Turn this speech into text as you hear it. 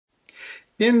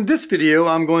In this video,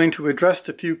 I'm going to address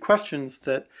a few questions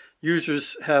that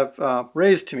users have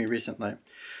raised to me recently.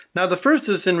 Now, the first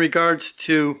is in regards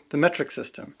to the metric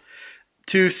system.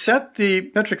 To set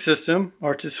the metric system,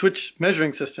 or to switch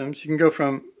measuring systems, you can go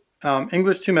from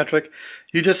English to metric.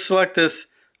 You just select this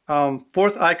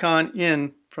fourth icon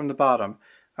in from the bottom,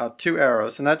 two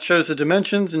arrows, and that shows the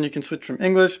dimensions, and you can switch from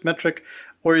English, metric,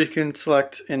 or you can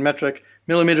select in metric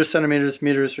millimeters, centimeters,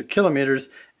 meters, or kilometers,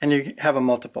 and you have a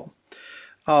multiple.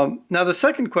 Now the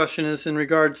second question is in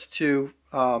regards to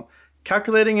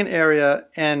calculating an area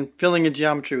and filling a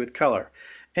geometry with color.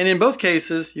 And in both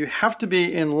cases, you have to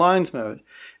be in lines mode.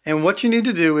 And what you need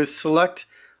to do is select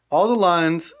all the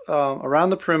lines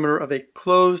around the perimeter of a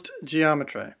closed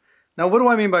geometry. Now, what do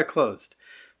I mean by closed?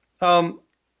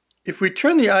 If we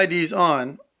turn the IDs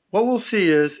on, what we'll see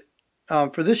is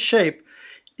for this shape,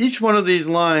 each one of these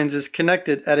lines is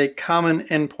connected at a common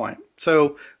endpoint.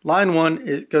 So line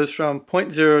 1 goes from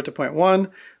point 0 to point 1.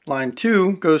 Line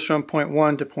 2 goes from point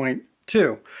 1 to point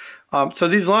 2. So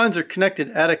these lines are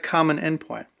connected at a common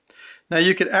endpoint. Now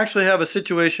you could actually have a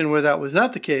situation where that was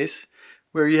not the case,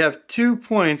 where you have 2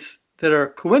 points that are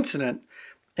coincident,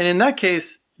 and in that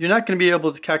case you're not going to be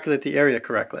able to calculate the area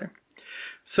correctly.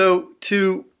 So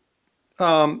to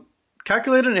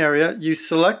calculate an area, you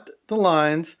select the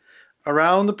lines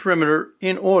around the perimeter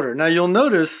in order. Now you'll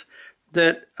notice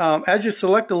that as you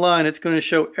select the line, it's going to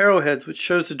show arrowheads, which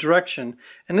shows the direction.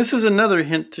 And this is another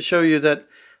hint to show you that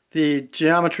the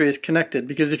geometry is connected,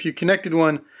 because if you connected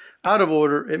one out of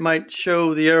order, it might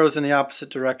show the arrows in the opposite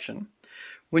direction.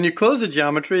 When you close the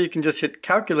geometry, you can just hit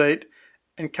calculate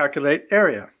and calculate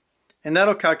area, and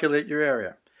that'll calculate your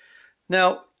area.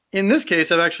 Now, in this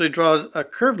case, I've actually drawn a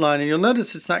curved line, and you'll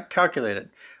notice it's not calculated,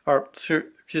 or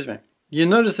excuse me, you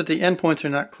notice that the endpoints are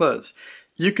not closed.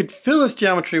 You could fill this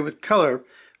geometry with color,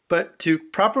 but to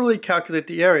properly calculate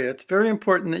the area, it's very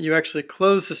important that you actually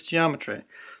close this geometry.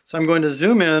 So I'm going to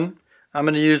zoom in. I'm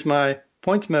going to use my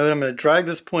points mode. I'm going to drag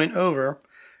this point over,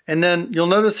 and then you'll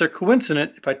notice they're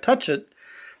coincident. If I touch it,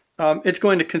 it's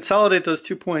going to consolidate those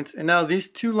 2 points, and now these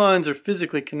two lines are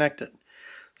physically connected.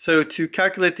 So to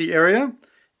calculate the area,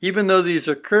 even though these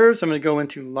are curves, I'm going to go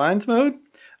into lines mode.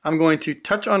 I'm going to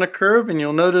touch on a curve, and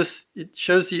you'll notice it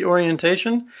shows the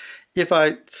orientation. If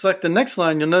I select the next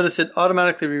line, you'll notice it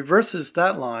automatically reverses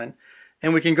that line,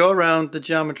 and we can go around the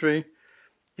geometry.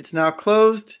 It's now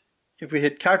closed. If we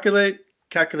hit calculate,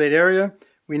 calculate area,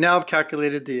 we now have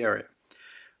calculated the area.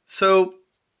 So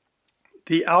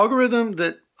the algorithm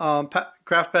that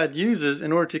GraphPad uses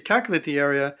in order to calculate the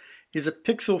area is a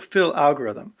pixel fill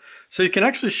algorithm. So you can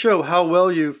actually show how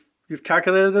well you've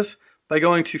calculated this by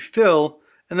going to fill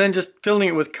and then just filling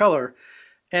it with color.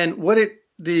 And what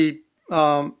the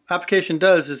application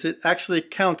does is it actually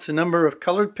counts the number of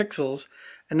colored pixels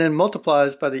and then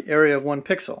multiplies by the area of 1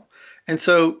 pixel. And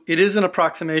so it is an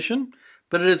approximation,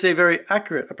 but it is a very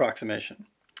accurate approximation.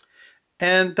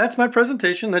 And that's my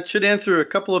presentation. That should answer a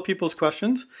couple of people's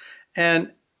questions.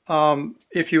 And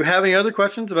if you have any other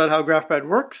questions about how GraphPad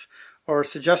works or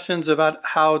suggestions about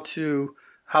how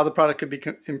the product could be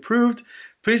improved,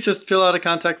 please just fill out a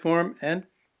contact form and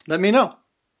let me know.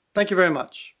 Thank you very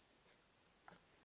much.